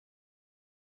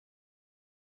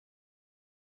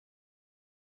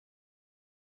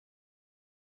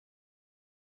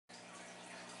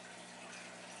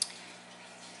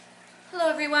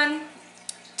everyone.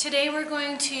 Today we're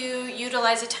going to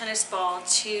utilize a tennis ball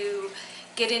to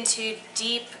get into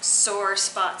deep sore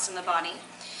spots in the body.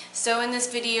 So in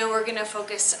this video we're going to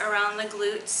focus around the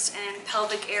glutes and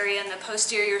pelvic area and the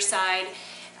posterior side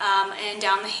and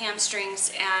down the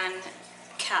hamstrings and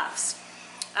calves.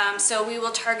 So we will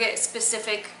target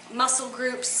specific muscle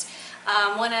groups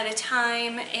one at a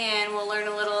time, and we'll learn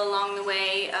a little along the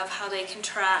way of how they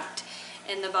contract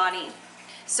in the body.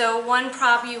 So one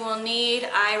prop you will need,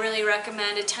 I really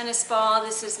recommend a tennis ball.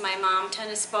 This is my mom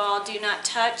tennis ball. Do not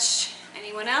touch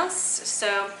anyone else.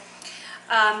 So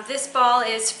this ball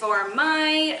is for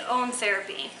my own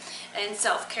therapy and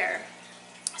self-care.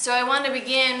 So I want to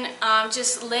begin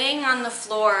just laying on the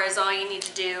floor is all you need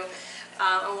to do.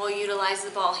 And we'll utilize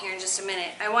the ball here in just a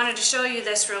minute. I wanted to show you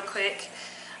this real quick.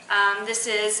 This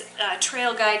is a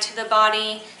Trail Guide to the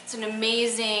Body. It's an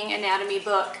amazing anatomy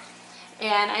book.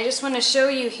 And I just want to show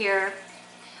you here,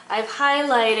 I've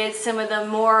highlighted some of the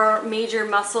more major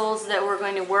muscles that we're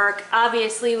going to work.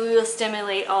 Obviously we will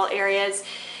stimulate all areas,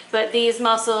 but these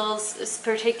muscles in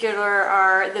particular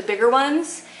are the bigger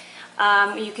ones.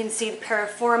 You can see the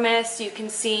piriformis, you can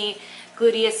see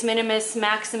gluteus minimus,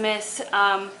 maximus,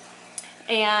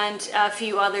 and a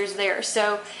few others there.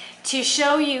 So to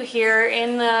show you here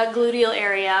in the gluteal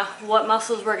area what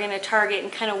muscles we're going to target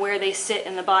and kind of where they sit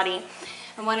in the body,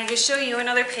 I wanted to show you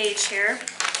another page here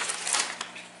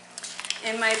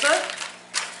in my book.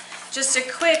 Just a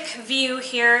quick view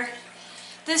here.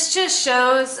 This just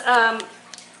shows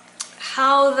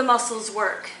how the muscles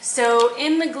work. So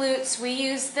in the glutes we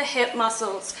use the hip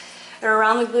muscles, or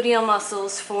around the gluteal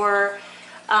muscles, for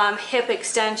hip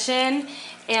extension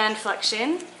and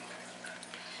flexion.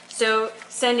 So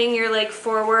sending your leg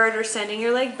forward or sending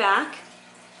your leg back.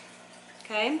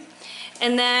 Okay,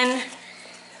 and then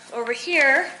over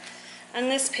here on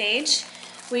this page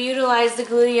we utilize the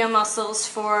gluteal muscles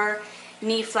for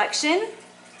knee flexion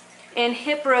and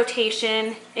hip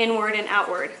rotation, inward and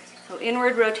outward. So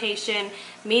inward rotation,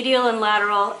 medial and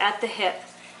lateral at the hip.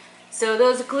 So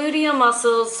those gluteal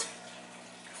muscles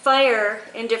fire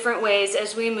in different ways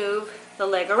as we move the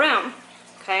leg around.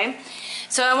 Okay,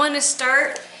 so I want to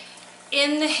start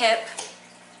in the hip.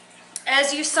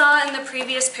 As you saw in the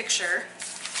previous picture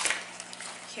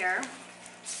here,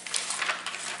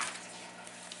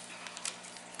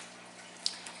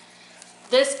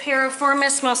 this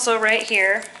piriformis muscle right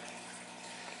here,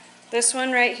 this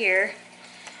one right here,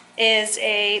 is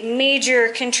a major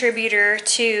contributor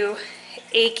to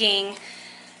aching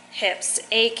hips,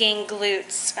 aching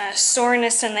glutes,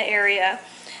 soreness in the area.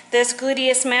 This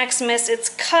gluteus maximus, it's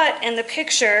cut in the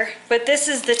picture, but this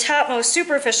is the topmost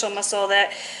superficial muscle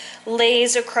that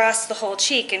lays across the whole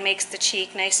cheek and makes the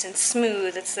cheek nice and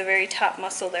smooth. It's the very top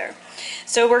muscle there.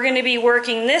 So we're going to be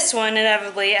working this one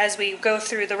inevitably as we go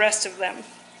through the rest of them.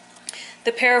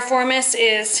 The piriformis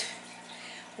is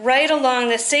right along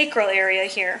the sacral area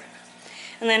here,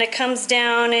 and then it comes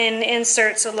down and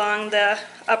inserts along the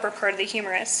upper part of the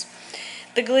humerus.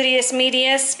 The gluteus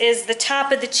medius is the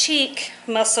top of the cheek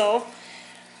muscle,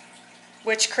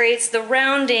 which creates the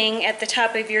rounding at the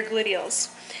top of your gluteals.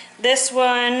 This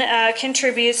one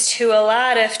contributes to a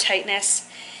lot of tightness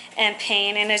and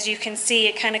pain, and as you can see,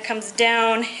 it kind of comes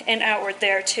down and outward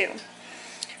there too.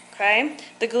 Okay?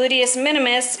 The gluteus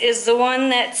minimus is the one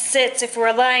that sits, if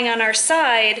we're lying on our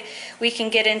side, we can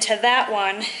get into that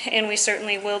one, and we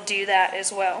certainly will do that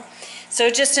as well. So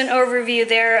just an overview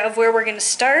there of where we're going to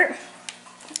start.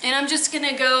 And I'm just going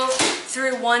to go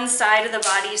through one side of the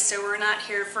body so we're not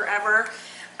here forever,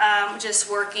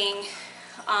 just working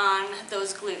on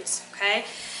those glutes, okay?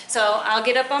 So I'll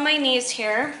get up on my knees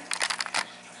here,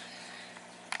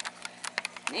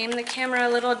 aim the camera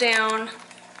a little down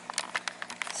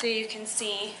so you can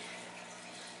see.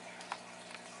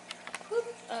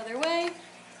 Whoop, other way.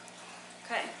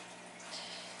 Okay,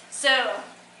 so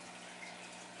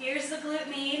here's the glute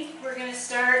med. We're going to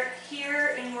start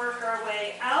here and work our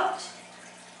way out.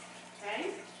 Okay.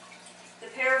 The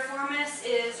piriformis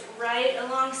is right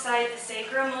alongside the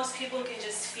sacrum. Most people can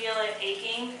just feel it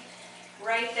aching.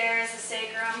 Right there is the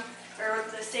sacrum, or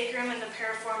the sacrum and the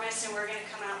piriformis, and we're going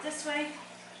to come out this way.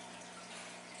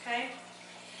 Okay.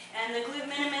 And the glute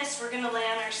minimus, we're going to lay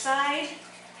on our side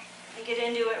and get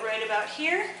into it right about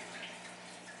here.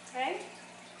 Okay.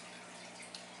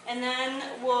 And then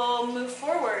we'll move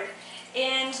forward,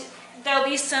 and there'll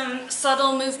be some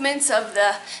subtle movements of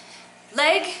the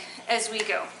leg as we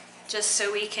go, just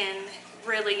so we can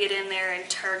really get in there and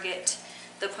target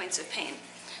the points of pain.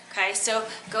 Okay, so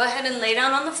go ahead and lay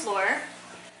down on the floor.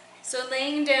 So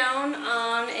laying down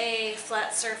on a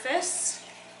flat surface,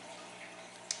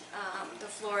 the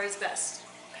floor is best.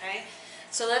 Okay,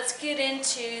 So let's get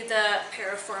into the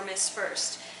piriformis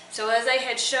first. So as I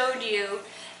had showed you,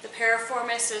 the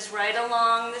piriformis is right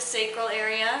along the sacral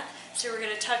area. So we're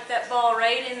going to tuck that ball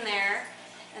right in there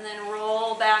and then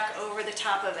roll back over the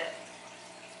top of it.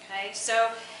 Okay,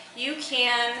 so you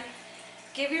can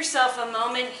give yourself a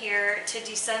moment here to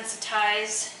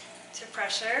desensitize to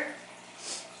pressure.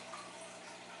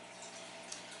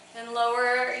 Then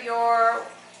lower your,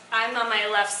 I'm on my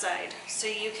left side, so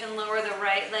you can lower the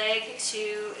right leg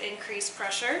to increase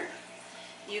pressure.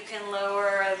 You can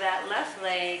lower that left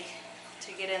leg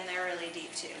to get in there really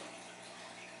deep too.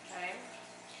 Okay?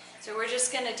 So we're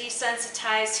just going to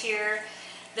desensitize here.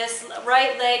 This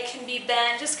right leg can be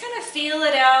bent. Just kind of feel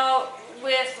it out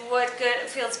with what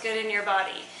feels good in your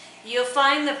body. You'll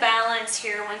find the balance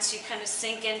here once you kind of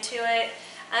sink into it.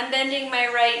 I'm bending my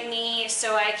right knee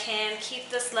so I can keep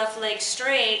this left leg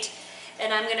straight,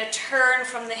 and I'm going to turn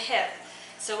from the hip.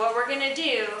 So what we're going to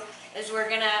do is we're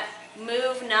going to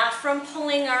move not from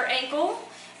pulling our ankle,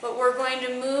 but we're going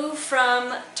to move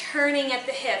from turning at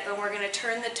the hip, and we're going to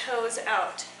turn the toes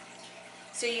out.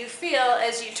 So you feel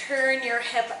as you turn your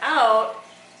hip out,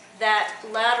 that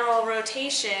lateral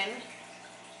rotation,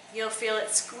 you'll feel it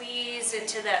squeeze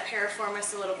into that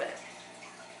piriformis a little bit.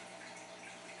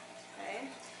 Okay?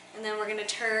 And then we're going to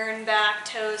turn back,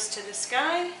 toes to the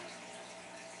sky.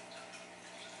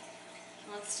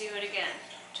 Let's do it again.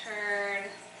 Turn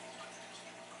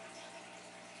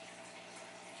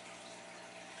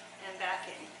and back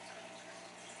in.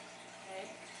 Okay?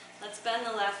 Let's bend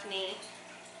the left knee.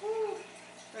 Woo.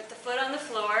 Put the foot on the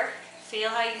floor. Feel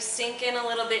how you sink in a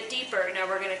little bit deeper. Now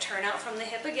we're going to turn out from the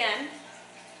hip again.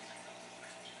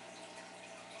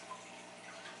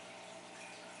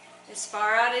 As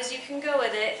far out as you can go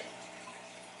with it.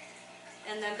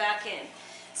 And then back in.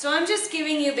 So I'm just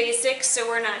giving you basics so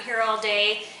we're not here all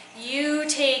day. You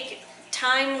take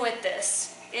time with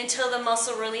this until the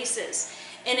muscle releases.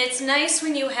 And it's nice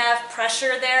when you have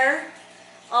pressure there.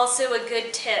 Also a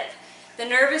good tip. The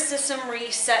nervous system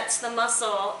resets the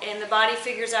muscle and the body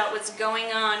figures out what's going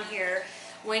on here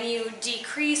when you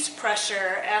decrease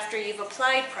pressure after you've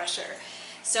applied pressure.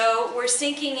 So we're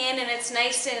sinking in and it's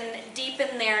nice and deep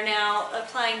in there now,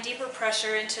 applying deeper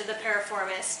pressure into the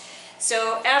piriformis.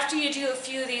 So after you do a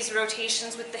few of these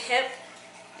rotations with the hip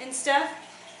and stuff,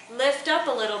 lift up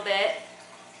a little bit.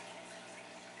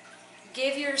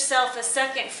 Give yourself a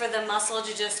second for the muscle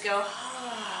to just go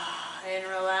and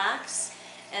relax.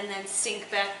 And then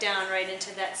sink back down right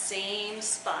into that same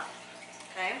spot,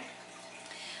 okay?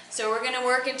 So we're going to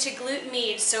work into glute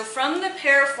med. So from the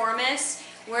piriformis,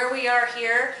 where we are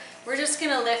here, we're just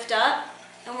going to lift up,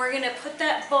 and we're going to put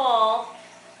that ball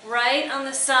right on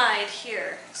the side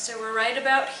here. So we're right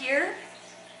about here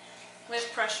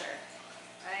with pressure,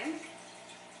 okay?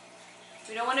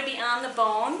 We don't want to be on the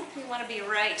bone. We want to be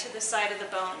right to the side of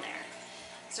the bone there.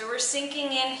 So we're sinking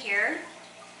in here.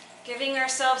 Giving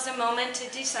ourselves a moment to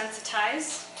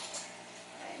desensitize.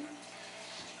 Okay.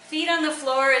 Feet on the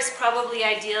floor is probably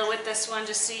ideal with this one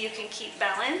just so you can keep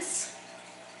balance.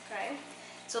 Okay.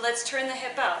 So let's turn the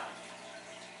hip out.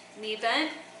 Knee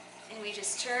bent, and we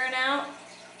just turn out.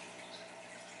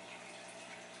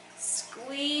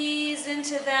 Squeeze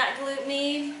into that glute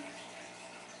med.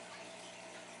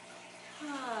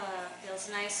 Feels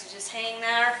nice to just hang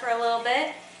there for a little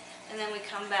bit, and then we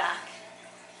come back.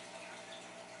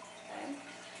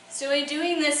 So in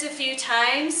doing this a few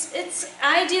times,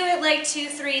 I do it like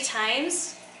 2-3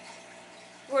 times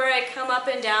where I come up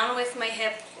and down with my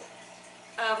hip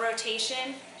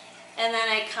rotation, and then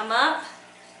I come up,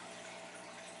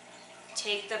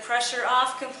 take the pressure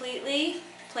off completely,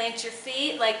 plant your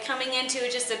feet like coming into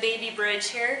just a baby bridge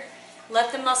here,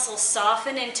 let the muscles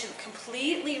soften into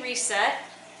completely reset,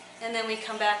 and then we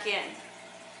come back in.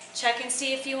 Check and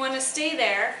see if you want to stay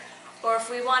there, or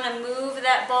if we want to move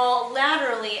that ball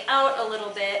laterally out a little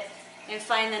bit and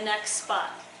find the next spot.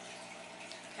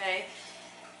 Okay.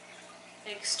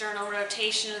 External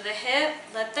rotation of the hip.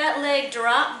 Let that leg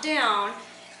drop down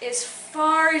as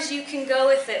far as you can go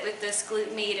with it with this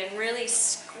glute med and really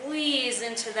squeeze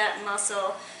into that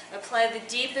muscle. Apply the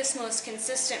deepest, most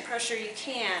consistent pressure you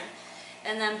can,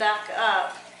 and then back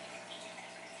up.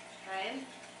 Okay.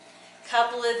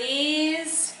 Couple of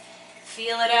these.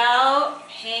 Feel it out,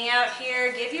 hang out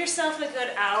here, give yourself a good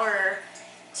hour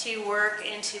to work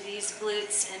into these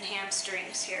glutes and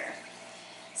hamstrings here.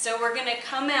 So we're going to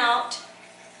come out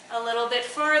a little bit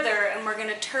farther and we're going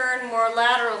to turn more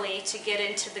laterally to get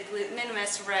into the glute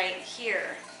minimus right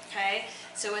here. Okay?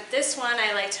 So with this one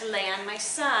I like to lay on my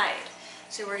side.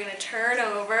 So we're going to turn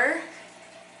over,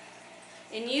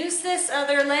 And use this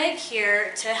other leg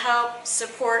here to help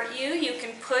support you. You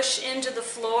can push into the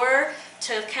floor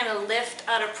to kind of lift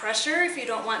out of pressure if you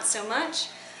don't want so much,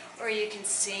 or you can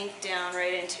sink down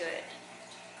right into it.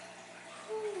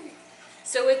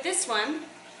 So with this one,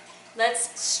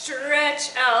 let's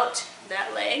stretch out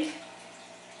that leg.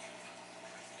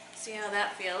 See how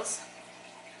that feels.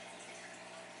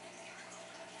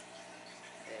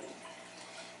 Good.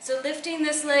 So lifting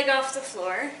this leg off the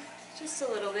floor, just a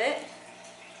little bit,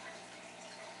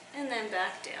 and then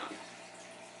back down.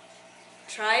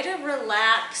 Try to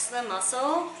relax the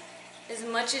muscle as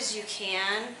much as you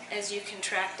can as you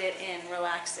contract it in.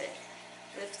 Relax it.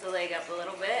 Lift the leg up a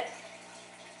little bit.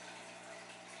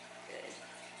 Good.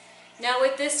 Now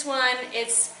with this one,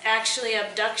 it's actually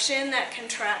abduction that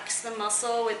contracts the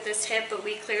muscle with this hip, but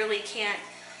we clearly can't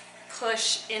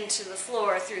push into the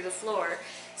floor through the floor.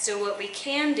 So what we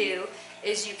can do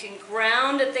is you can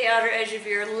ground at the outer edge of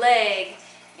your leg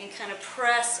and kind of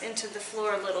press into the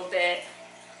floor a little bit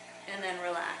and then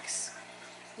relax.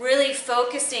 Really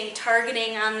focusing,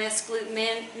 targeting on this glute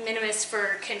minimus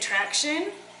for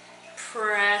contraction.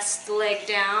 Press the leg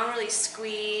down, really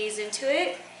squeeze into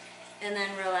it, and then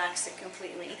relax it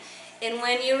completely. And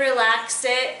when you relax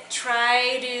it,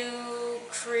 try to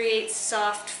create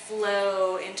soft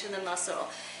flow into the muscle.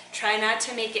 Try not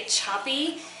to make it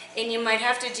choppy, and you might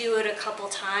have to do it a couple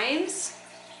times.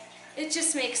 It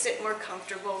just makes it more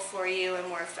comfortable for you and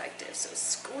more effective. So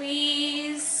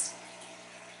squeeze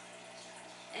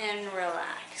and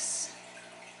relax.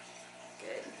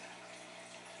 Good.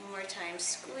 One more time,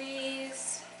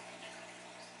 squeeze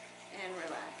and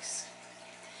relax.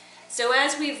 So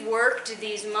as we've worked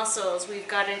these muscles, we've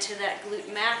got into that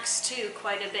glute max too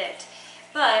quite a bit.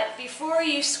 But before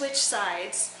you switch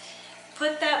sides,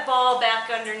 put that ball back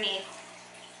underneath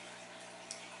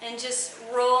and just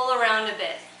roll around a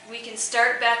bit. We can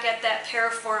start back at that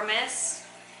piriformis,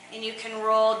 and you can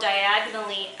roll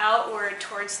diagonally outward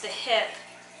towards the hip,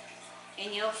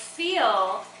 and you'll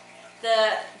feel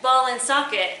the ball and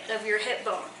socket of your hip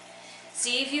bone.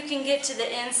 See if you can get to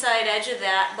the inside edge of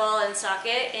that ball and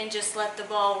socket and just let the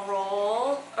ball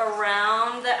roll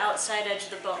around the outside edge of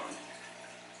the bone.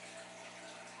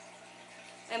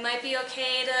 It might be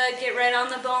okay to get right on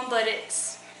the bone, but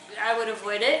I would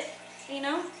avoid it, you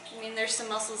know? I mean, there's some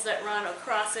muscles that run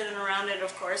across it and around it,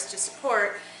 of course, to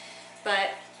support,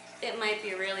 but it might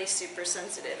be really super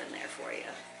sensitive in there for you.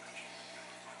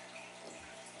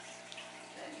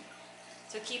 Good.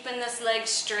 So keeping this leg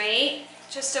straight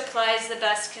just applies the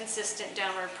best consistent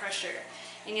downward pressure.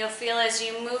 And you'll feel as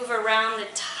you move around the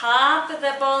top of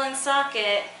the ball and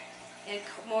socket, and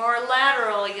more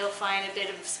lateral, you'll find a bit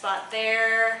of a spot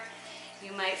there.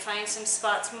 You might find some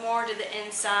spots more to the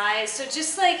inside. So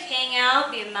just like hang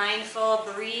out, be mindful,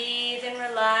 breathe and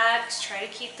relax. Try to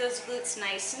keep those glutes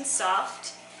nice and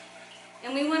soft.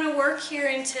 And we want to work here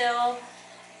until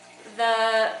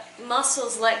the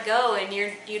muscles let go and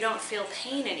you don't feel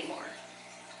pain anymore.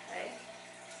 Okay?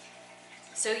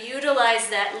 So utilize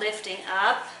that lifting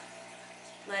up,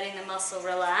 letting the muscle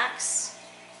relax.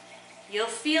 You'll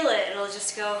feel it. It'll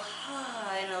just go,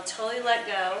 ah, and it'll totally let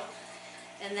go.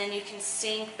 And then you can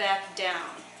sink back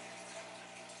down.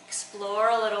 Explore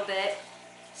a little bit.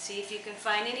 See if you can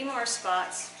find any more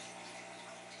spots.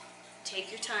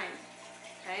 Take your time,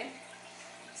 okay?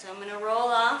 So I'm going to roll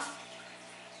off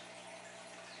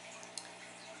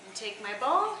and take my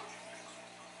ball.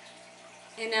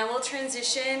 And now we'll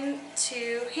transition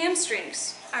to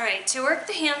hamstrings. All right, to work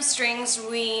the hamstrings,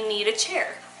 we need a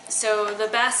chair. So the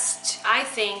best, I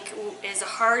think, is a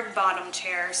hard bottom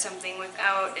chair, something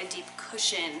without a deep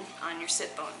cushion on your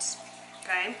sit bones,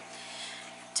 okay?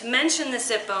 To mention the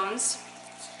sit bones,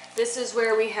 this is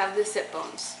where we have the sit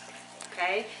bones,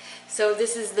 okay? So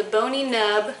this is the bony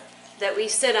nub that we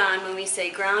sit on when we say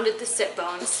ground at the sit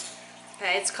bones,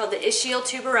 okay? It's called the ischial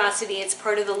tuberosity. It's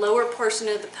part of the lower portion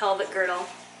of the pelvic girdle,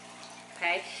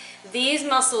 okay? These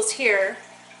muscles here,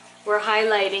 we're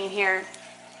highlighting here,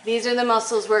 these are the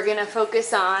muscles we're going to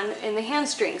focus on in the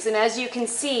hamstrings. And as you can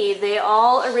see, they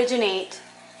all originate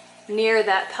near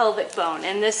that pelvic bone.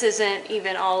 And this isn't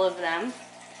even all of them.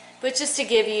 But just to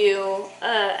give you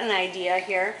an idea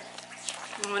here.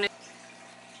 Alright.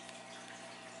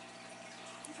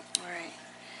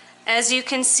 As you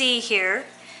can see here,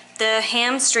 the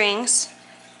hamstrings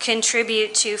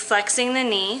contribute to flexing the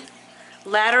knee,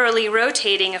 laterally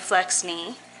rotating a flexed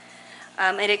knee.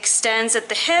 It extends at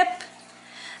the hip,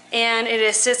 and it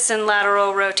assists in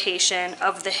lateral rotation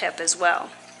of the hip as well.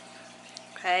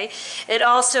 Okay? It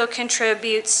also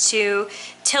contributes to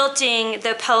tilting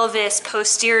the pelvis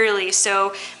posteriorly,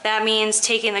 so that means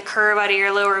taking the curve out of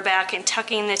your lower back and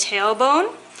tucking the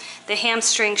tailbone. the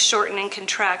hamstrings shorten and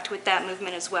contract with that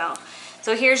movement as well.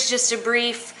 So here's just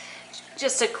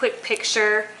a quick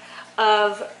picture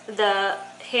of the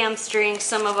hamstrings,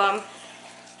 some of them.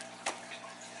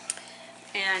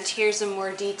 And here's a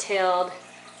more detailed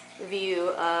view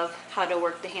of how to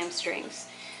work the hamstrings.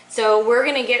 So we're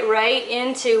going to get right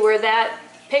into where that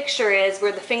picture is,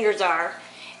 where the fingers are,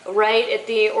 right at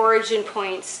the origin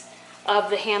points of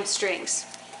the hamstrings.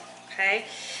 Okay,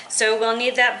 so we'll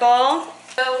need that ball.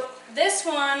 So this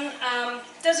one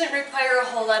doesn't require a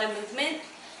whole lot of movement.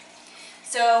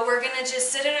 So we're going to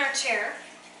just sit in our chair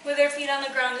with our feet on the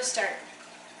ground to start.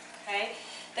 Okay,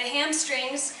 the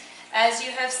hamstrings, as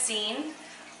you have seen,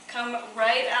 come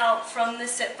right out from the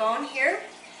sit bone here.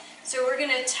 So we're going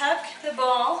to tuck the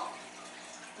ball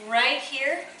right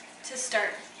here to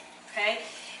start. Okay,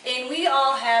 and we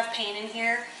all have pain in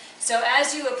here. So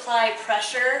as you apply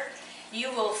pressure, you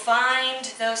will find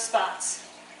those spots.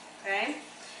 Okay,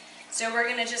 so we're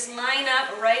going to just line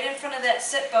up right in front of that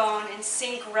sit bone and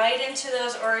sink right into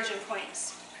those origin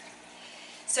points.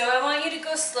 So I want you to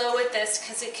go slow with this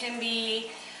because it can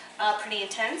be pretty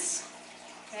intense.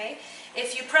 Okay,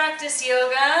 if you practice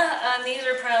yoga, these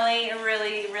are probably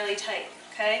really tight.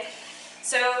 Okay,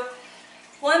 so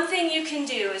one thing you can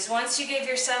do is once you give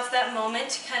yourself that moment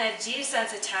to kind of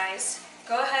desensitize,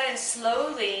 go ahead and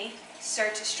slowly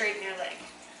start to straighten your leg.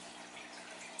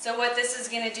 So what this is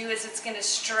going to do is it's going to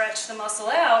stretch the muscle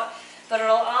out, but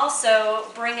it'll also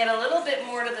bring it a little bit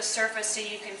more to the surface so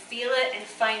you can feel it and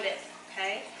find it.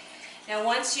 Okay. Now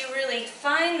once you really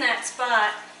find that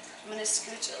spot, I'm going to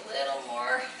scooch a little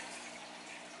more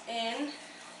in.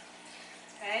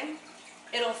 Okay.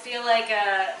 It'll feel like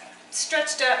a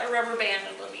stretched out rubber band.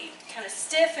 It'll be kind of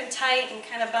stiff and tight and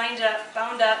kind of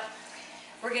bound up.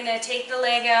 We're going to take the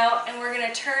leg out and we're going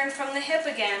to turn from the hip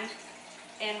again,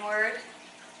 inward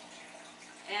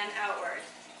and outward.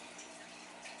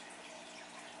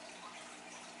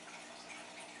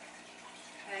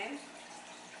 Okay.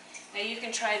 Now you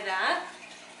can try that,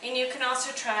 and you can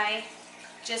also try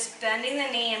just bending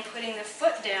the knee and putting the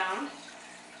foot down.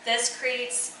 This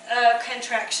creates a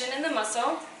contraction in the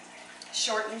muscle,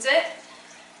 shortens it.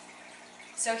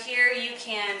 So here you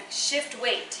can shift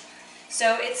weight.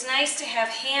 So it's nice to have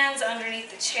hands underneath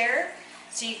the chair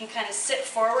so you can kind of sit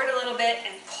forward a little bit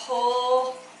and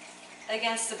pull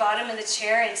against the bottom of the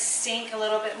chair and sink a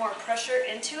little bit more pressure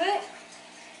into it.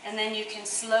 And then you can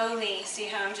slowly, see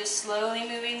how I'm just slowly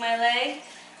moving my leg?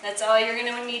 That's all you're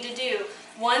going to need to do.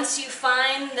 Once you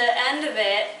find the end of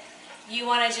it, you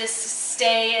want to just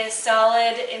stay as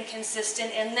solid and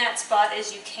consistent in that spot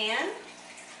as you can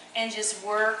and just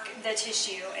work the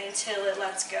tissue until it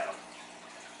lets go.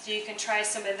 So you can try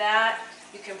some of that.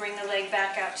 You can bring the leg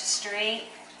back out to straight.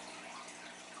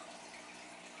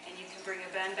 And you can bring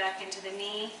a bend back into the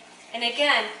knee. And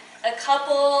again, a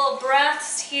couple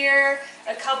breaths here,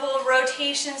 a couple of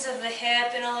rotations of the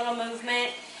hip and a little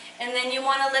movement, and then you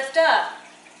want to lift up.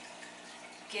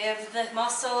 Give the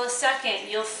muscle a second.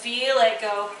 You'll feel it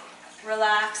go,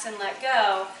 relax and let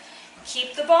go.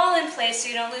 Keep the ball in place so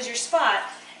you don't lose your spot,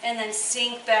 and then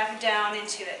sink back down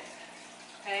into it.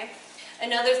 Okay?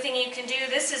 Another thing you can do,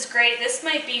 this is great, this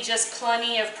might be just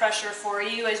plenty of pressure for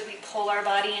you as we pull our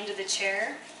body into the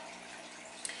chair.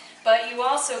 But you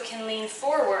also can lean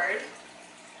forward.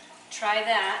 Try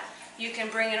that. You can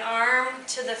bring an arm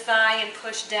to the thigh and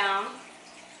push down.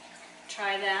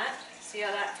 Try that. See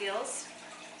how that feels?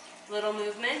 Little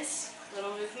movements,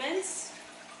 little movements.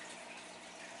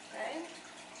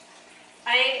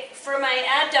 Okay. For my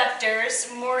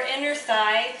adductors, more inner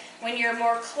thigh, when you're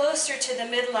more closer to the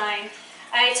midline,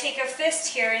 I take a fist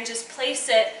here and just place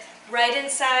it right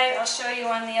inside. I'll show you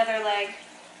on the other leg.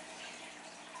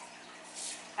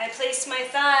 I place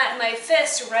my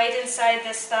fist right inside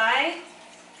this thigh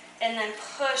and then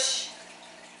push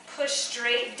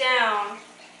straight down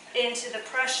into the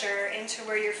pressure, into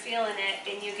where you're feeling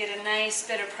it, and you get a nice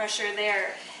bit of pressure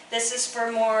there. This is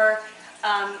for more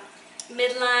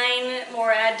midline,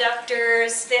 more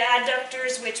adductors. The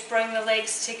adductors, which bring the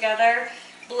legs together,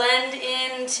 blend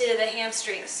into the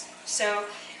hamstrings. So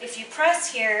if you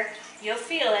press here, you'll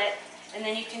feel it, and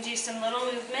then you can do some little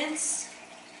movements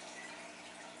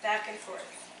back and forth.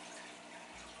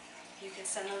 You can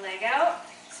send the leg out,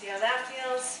 see how that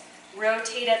feels.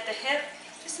 Rotate at the hip.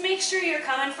 Just make sure you're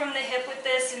coming from the hip with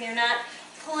this and you're not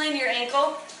pulling your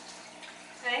ankle.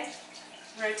 Okay?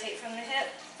 Rotate from the hip,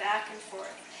 back and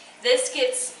forth. This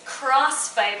gets cross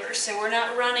fiber, so we're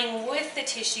not running with the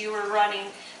tissue, we're running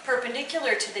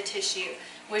perpendicular to the tissue,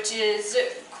 which is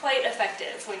quite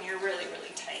effective when you're really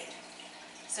tight.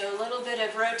 So a little bit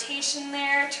of rotation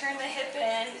there, turn the hip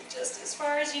in just as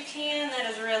far as you can. That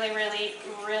is really, really,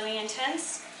 really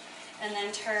intense. And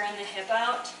then turn the hip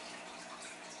out.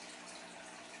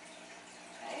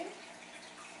 Okay.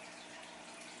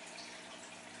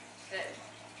 Good.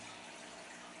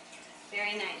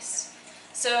 Very nice.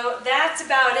 So that's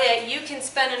about it. You can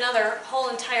spend another whole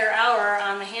entire hour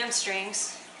on the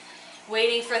hamstrings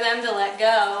waiting for them to let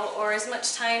go, or as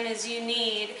much time as you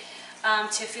need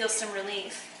to feel some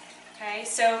relief. Okay,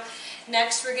 so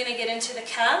next we're going to get into the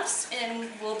calves, and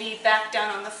we'll be back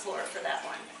down on the floor for that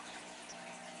one.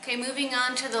 Okay, moving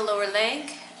on to the lower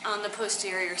leg on the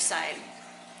posterior side.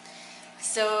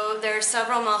 So there are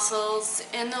several muscles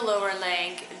in the lower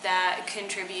leg that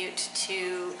contribute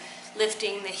to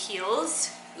lifting the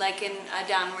heels, like in a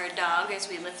downward dog as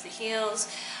we lift the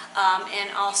heels,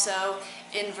 and also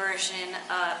inversion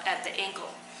at the ankle.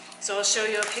 So I'll show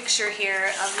you a picture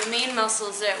here of the main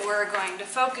muscles that we're going to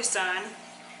focus on.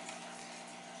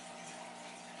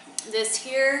 This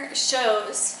here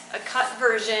shows a cut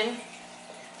version.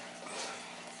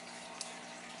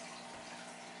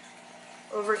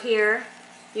 Over here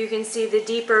you can see the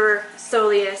deeper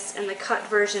soleus and the cut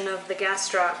version of the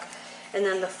gastroc, and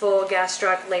then the full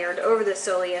gastroc layered over the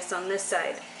soleus on this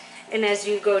side. And as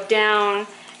you go down,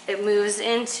 it moves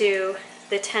into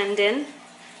the tendon.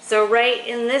 So right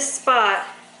in this spot,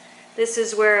 this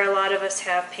is where a lot of us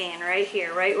have pain, right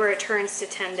here, right where it turns to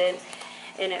tendon,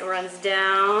 and it runs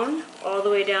down, all the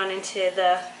way down into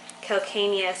the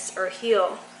calcaneus or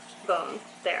heel bone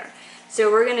there.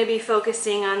 So we're going to be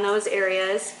focusing on those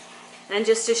areas. And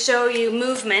just to show you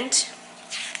movement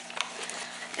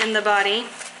in the body,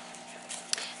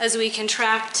 as we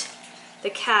contract the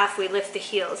calf, we lift the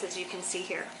heels, as you can see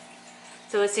here.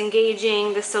 So it's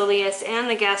engaging the soleus and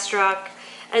the gastroc,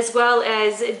 as well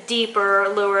as deeper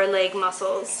lower leg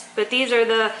muscles. But these are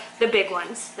the big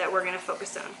ones that we're going to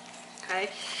focus on. Okay?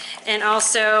 And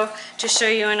also, to show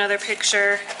you another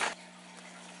picture,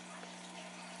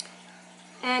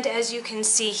 and as you can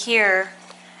see here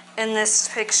in this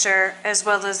picture, as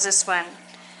well as this one,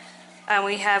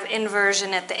 we have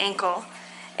inversion at the ankle.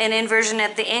 And inversion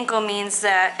at the ankle means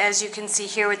that, as you can see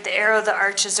here with the arrow, the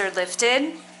arches are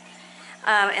lifted,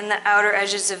 and the outer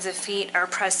edges of the feet are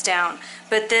pressed down.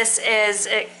 But this is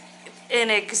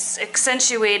an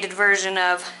accentuated version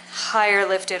of higher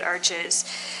lifted arches,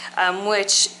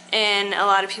 which in a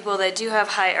lot of people that do have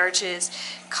high arches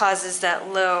causes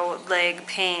that low leg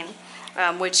pain,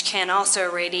 which can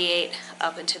also radiate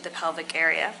up into the pelvic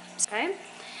area. Okay,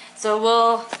 so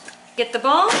we'll get the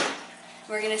ball.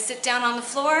 We're going to sit down on the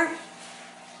floor.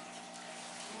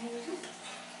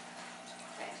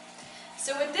 Okay.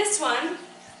 So with this one,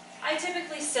 I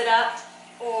typically sit up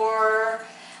or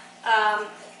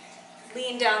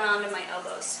lean down onto my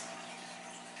elbows.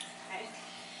 Okay.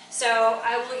 So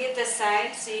I will get this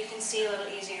side so you can see a little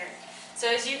easier. So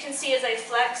as you can see, as I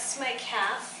flex my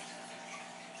calf,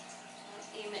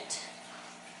 I'll aim it.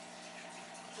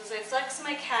 So as I flex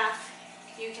my calf,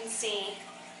 you can see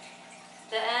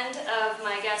the end of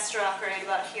my gastroc right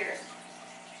about here.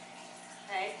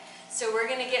 Okay, so we're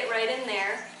going to get right in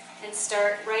there and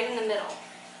start right in the middle.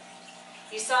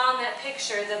 You saw in that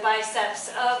picture the biceps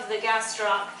of the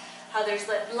gastroc, how there's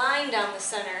that line down the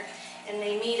center, and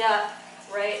they meet up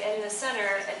right in the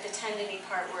center at the tendony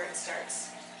part where it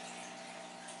starts.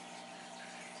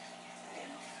 Okay.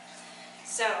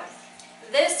 So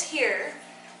this here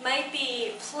might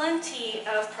be plenty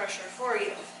of pressure for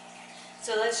you.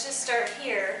 So let's just start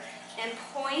here and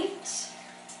point.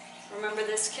 Remember,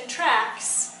 this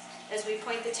contracts as we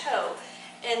point the toe,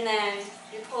 and then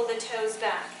you pull the toes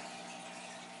back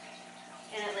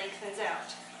and it lengthens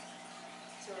out.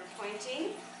 So we're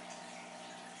pointing.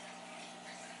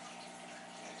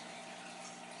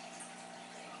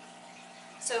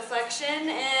 So flexion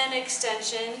and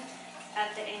extension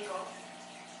at the ankle.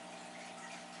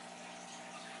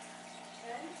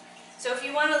 So if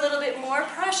you want a little bit more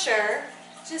pressure,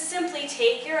 just simply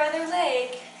take your other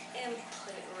leg and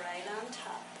put it right on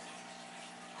top.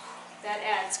 That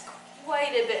adds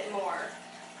quite a bit more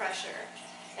pressure.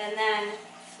 And then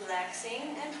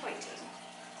flexing and pointing.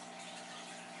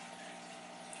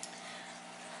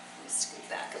 Let me scoot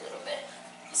back a little bit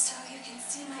so you can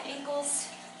see my ankles.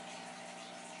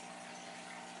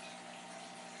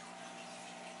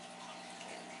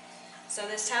 So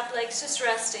this top leg's just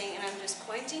resting, and I'm just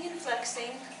pointing and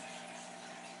flexing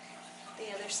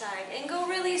the other side. And go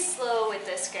really slow with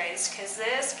this, guys, because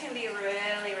this can be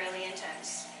really, really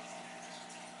intense.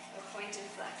 So point and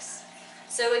flex.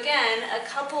 So again, a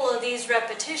couple of these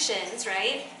repetitions,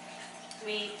 right?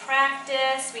 We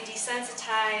practice, we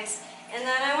desensitize, and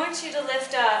then I want you to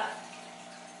lift up,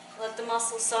 let the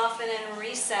muscles soften and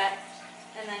reset,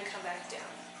 and then come back down.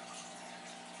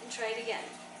 And try it again.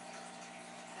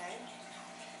 Okay.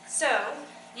 So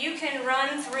you can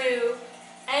run through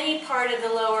any part of the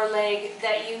lower leg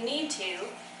that you need to.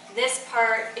 This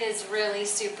part is really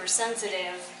super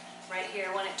sensitive right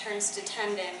here when it turns to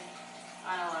tendon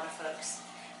on a lot of folks.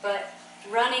 But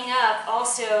running up,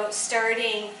 also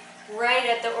starting right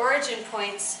at the origin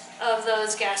points of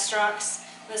those gastrocs,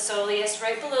 the soleus,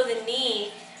 right below the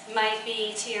knee, might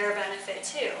be to your benefit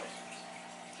too.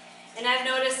 And I've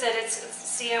noticed that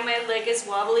see how my leg is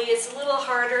wobbly? It's a little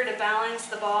harder to balance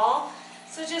the ball,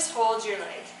 so just hold your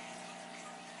leg.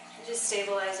 And just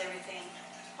stabilize everything.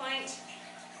 Point,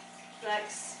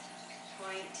 flex,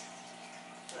 point,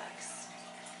 flex.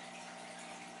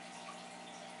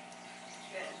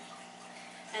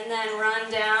 Good. And then run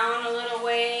down a little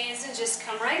ways and just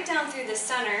come right down through the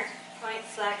center. Point,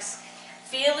 flex.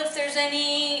 Feel if there's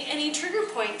any trigger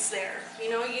points there. You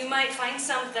know, you might find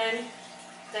something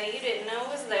that you didn't know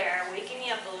was there, waking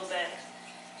you up a little bit.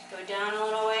 Go down a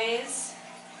little ways.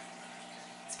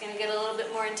 It's going to get a little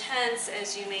bit more intense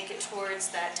as you make it towards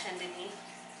that tendony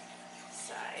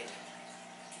side.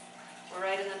 We're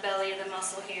right in the belly of the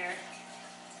muscle here.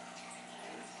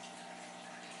 Okay.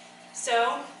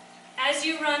 So, as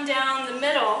you run down the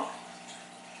middle,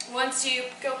 once you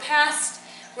go past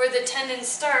where the tendon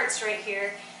starts right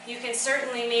here, you can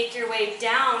certainly make your way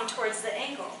down towards the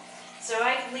ankle. So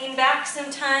I lean back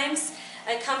sometimes,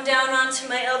 I come down onto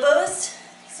my elbows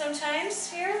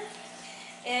sometimes here,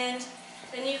 and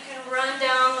then you can run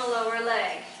down the lower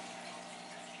leg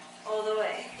all the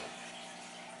way.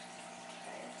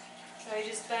 Okay. So I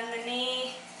just bend the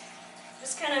knee,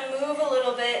 just kind of move a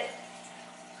little bit.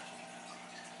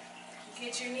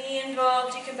 Get your knee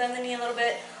involved, you can bend the knee a little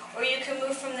bit, or you can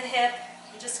move from the hip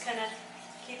and just kind of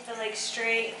keep the leg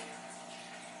straight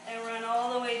and run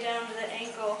all the way down to the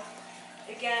ankle.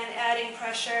 Again, adding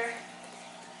pressure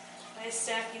by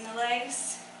stacking the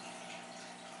legs.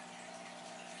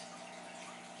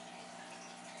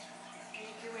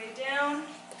 Make your way down.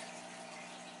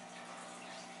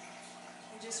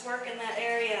 And just work in that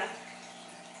area.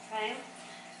 Okay?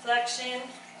 Flexion,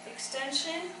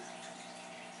 extension,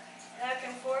 back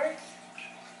and forth.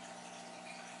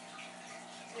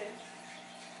 Good.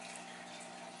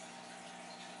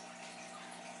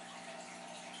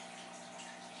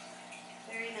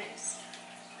 Very nice.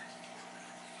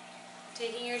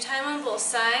 Taking your time on both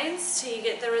sides till you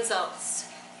get the results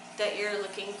that you're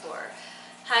looking for.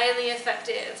 Highly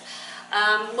effective.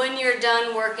 When you're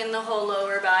done working the whole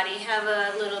lower body, have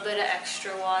a little bit of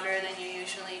extra water than you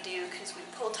usually do, because we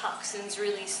pull toxins,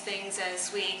 release things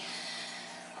as we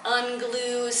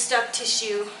unglue stuck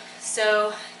tissue.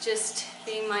 So just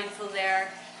being mindful there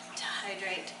to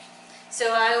hydrate.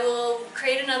 So I will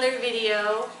create another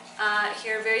video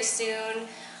here very soon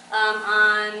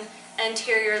on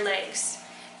anterior legs,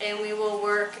 and we will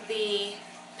work the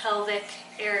pelvic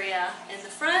area in the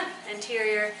front,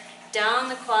 anterior, down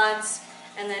the quads,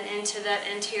 and then into that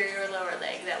anterior lower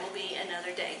leg. That will be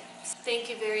another day. Thank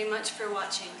you very much for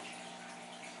watching.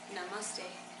 Namaste.